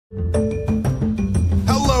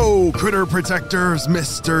Hello, critter protectors.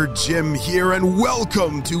 Mr. Jim here, and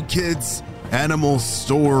welcome to Kids Animal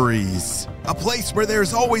Stories, a place where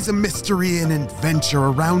there's always a mystery and adventure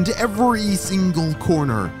around every single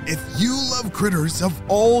corner. If you love critters of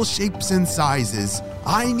all shapes and sizes,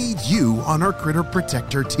 I need you on our Critter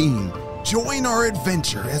Protector team. Join our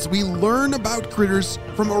adventure as we learn about critters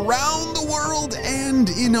from around the world and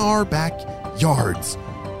in our backyards.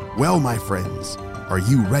 Well, my friends, are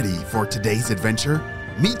you ready for today's adventure?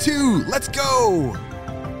 Me too! Let's go!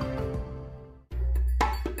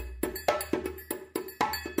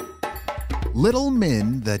 Little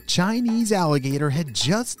Min, the Chinese alligator, had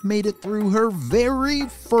just made it through her very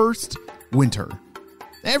first winter.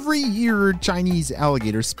 Every year, Chinese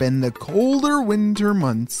alligators spend the colder winter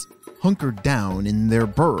months hunkered down in their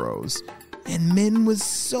burrows, and Min was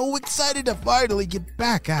so excited to finally get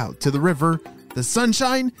back out to the river, the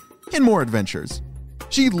sunshine, and more adventures.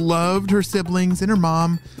 She loved her siblings and her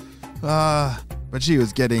mom, but she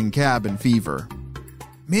was getting cabin fever.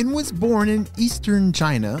 Min was born in eastern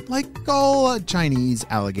China, like all Chinese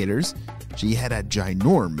alligators. She had a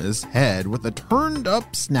ginormous head with a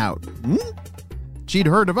turned-up snout. She'd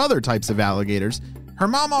heard of other types of alligators. Her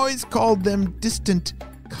mom always called them distant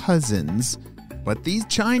cousins, but these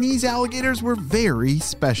Chinese alligators were very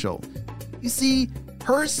special. You see,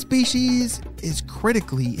 her species is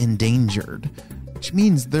critically endangered, which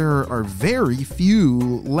means there are very few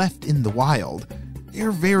left in the wild.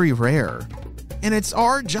 They're very rare. And it's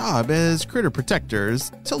our job as critter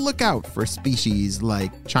protectors to look out for species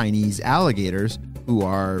like Chinese alligators who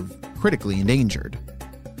are critically endangered.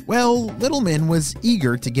 Well, Little Min was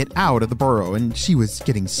eager to get out of the burrow, and she was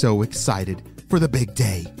getting so excited for the big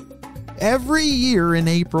day. Every year in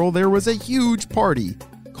April, there was a huge party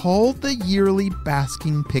called the yearly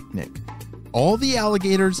basking picnic. All the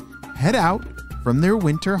alligators head out from their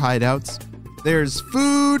winter hideouts. There's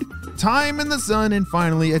food, time in the sun, and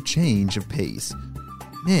finally a change of pace.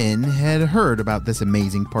 Min had heard about this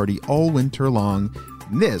amazing party all winter long,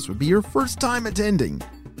 and this would be her first time attending.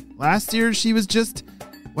 Last year, she was just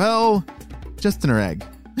in her egg.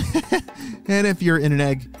 And if you're in an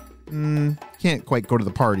egg, can't quite go to the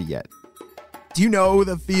party yet. Do you know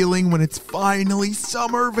the feeling when it's finally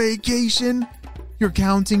summer vacation? You're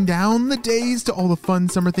counting down the days to all the fun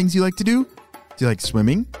summer things you like to do. Do you like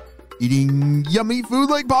swimming? Eating yummy food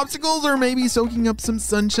like popsicles, or maybe soaking up some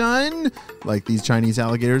sunshine like these Chinese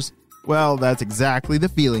alligators? Well, that's exactly the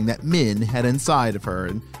feeling that Min had inside of her,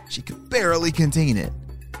 and she could barely contain it.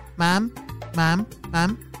 Mom, Mom,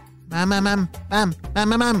 Mom, Mom, Mom, Mom, Mom, Mom,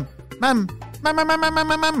 Mom, Mom, Mom, Mom, Mom, Mom, Mom,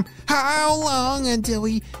 Mom, Mom. How long until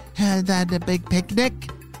we had that big picnic?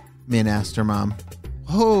 Min asked her mom.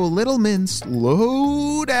 Oh, Little Min,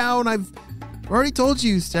 slow down. I've already told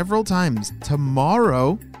you several times.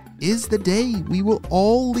 Tomorrow is the day we will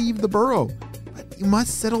all leave the burrow. But you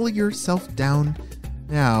must settle yourself down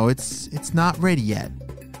now. It's not ready yet.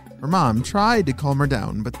 Her mom tried to calm her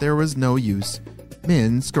down, but there was no use.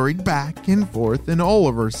 Min scurried back and forth, and all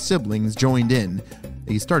of her siblings joined in.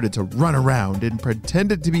 They started to run around and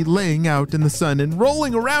pretended to be laying out in the sun and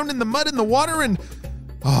rolling around in the mud and the water, and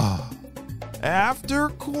after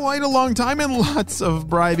quite a long time and lots of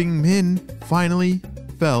bribing, Min finally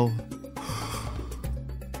fell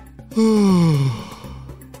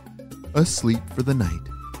asleep for the night.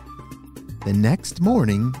 The next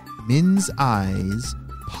morning, Min's eyes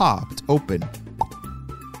popped open,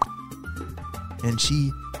 and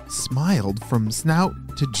she smiled from snout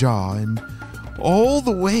to jaw and all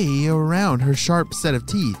the way around her sharp set of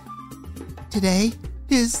teeth. Today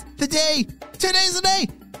is the day! Today's the day!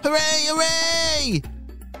 Hooray, hooray!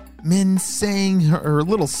 Min sang her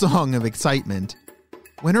little song of excitement.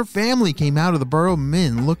 When her family came out of the burrow,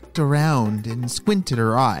 Min looked around and squinted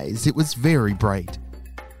her eyes. It was very bright,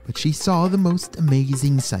 but she saw the most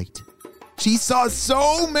amazing sight. She saw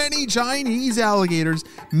so many Chinese alligators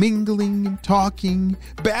mingling and talking,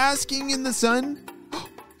 basking in the sun.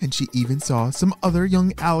 And she even saw some other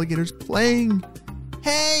young alligators playing.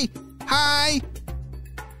 Hey, hi!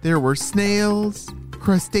 There were snails,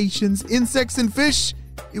 crustaceans, insects, and fish.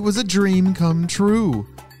 It was a dream come true.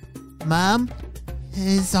 Mom,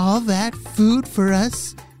 is all that food for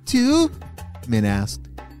us, too? Min asked.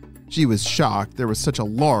 She was shocked there was such a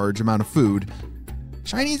large amount of food.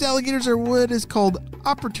 Chinese alligators are what is called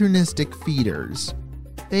opportunistic feeders.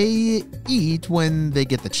 They eat when they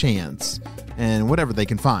get the chance, and whatever they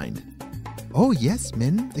can find. Oh yes,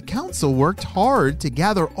 Min, the council worked hard to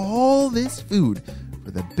gather all this food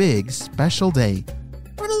for the big special day.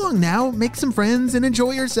 Run along now, make some friends, and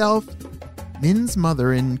enjoy yourself. Min's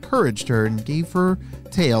mother encouraged her and gave her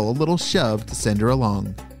tail a little shove to send her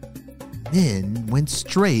along. Min went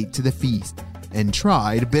straight to the feast and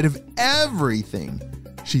tried a bit of everything.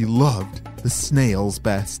 She loved the snails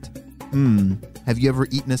best. Have you ever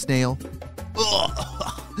eaten a snail?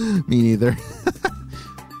 Ugh, me neither.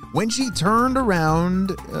 When she turned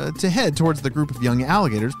around to head towards the group of young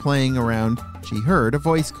alligators playing around, she heard a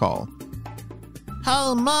voice call.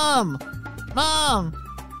 Hey, Mom! Mom!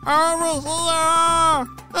 Over here!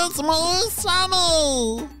 It's me,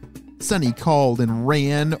 Sunny! Sunny called and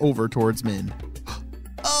ran over towards Min.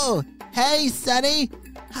 Oh, hey, Sunny!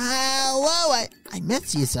 Hello, I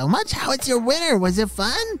miss you so much. How was your winter? Was it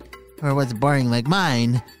fun? Or was it boring like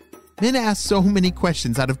mine? Min asked so many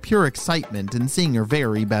questions out of pure excitement and seeing her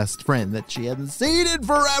very best friend that she hadn't seen in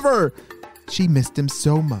forever. She missed him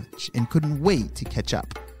so much and couldn't wait to catch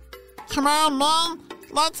up. Come on, Mom.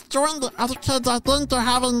 Let's join the other kids. I think they're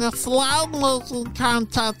having a slide making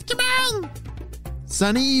contest. Come on!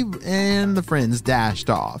 Sunny and the friends dashed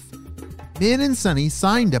off. Min and Sunny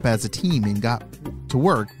signed up as a team and got to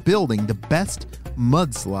work building the best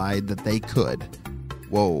mudslide that they could.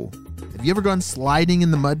 Whoa. Have you ever gone sliding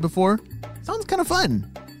in the mud before? Sounds kind of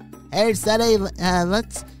fun. Hey, Sunny,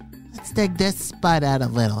 let's dig this spot out a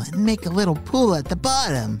little and make a little pool at the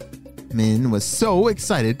bottom. Min was so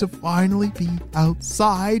excited to finally be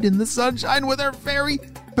outside in the sunshine with her very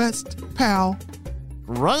best pal.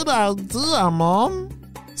 Great idea, Mom,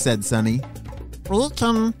 said Sunny. We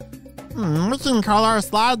can call our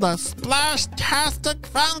slide the Splash-tastic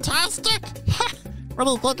Fantastic. What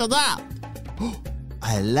do you think of that?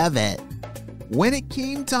 I love it. When it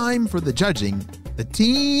came time for the judging, the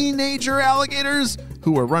teenager alligators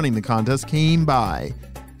who were running the contest came by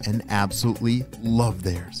and absolutely loved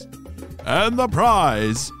theirs. And the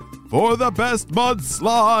prize for the best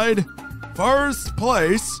mudslide, first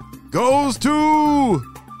place, goes to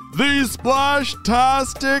the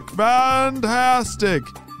Splash-tastic Fantastic,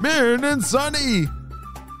 Min and Sunny.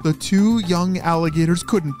 The two young alligators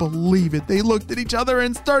couldn't believe it. They looked at each other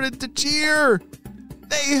and started to cheer.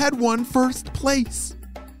 They had won first place.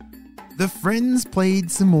 The friends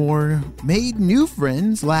played some more, made new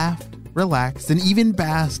friends, laughed, relaxed, and even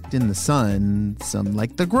basked in the sun, some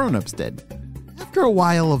like the grown-ups did. After a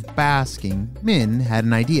while of basking, Min had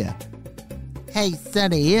an idea. Hey,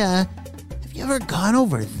 Sunny, have you ever gone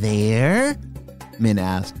over there? Min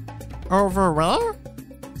asked. Over where?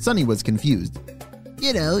 Sunny was confused.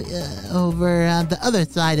 You know, over on the other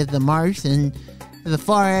side of the marsh and the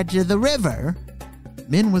far edge of the river.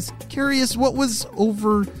 Min was curious what was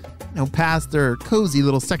over, past their cozy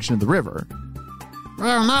little section of the river.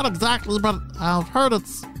 Well, not exactly, but I've heard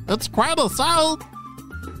it's quite a sight,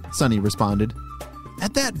 Sunny responded.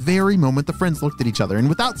 At that very moment, the friends looked at each other and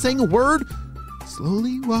without saying a word,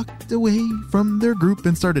 slowly walked away from their group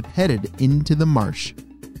and started headed into the marsh.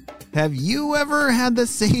 Have you ever had the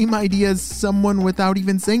same idea as someone without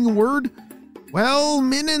even saying a word? Well,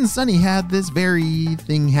 Min and Sunny had this very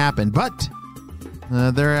thing happen, but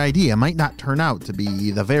their idea might not turn out to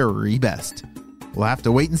be the very best. We'll have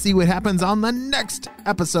to wait and see what happens on the next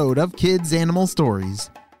episode of Kids Animal Stories.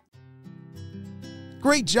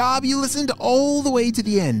 Great job, you listened all the way to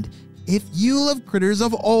the end. If you love critters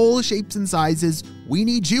of all shapes and sizes, we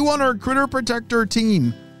need you on our Critter Protector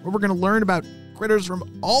team, where we're going to learn about critters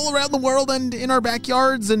from all around the world and in our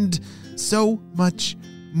backyards and so much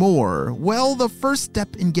more. Well, the first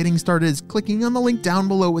step in getting started is clicking on the link down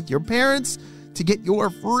below with your parents to get your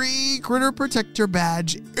free Critter Protector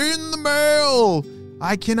badge in the mail.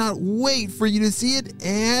 I cannot wait for you to see it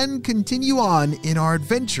and continue on in our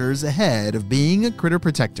adventures ahead of being a Critter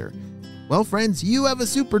Protector. Well, friends, you have a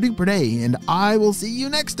super duper day, and I will see you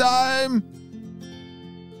next time.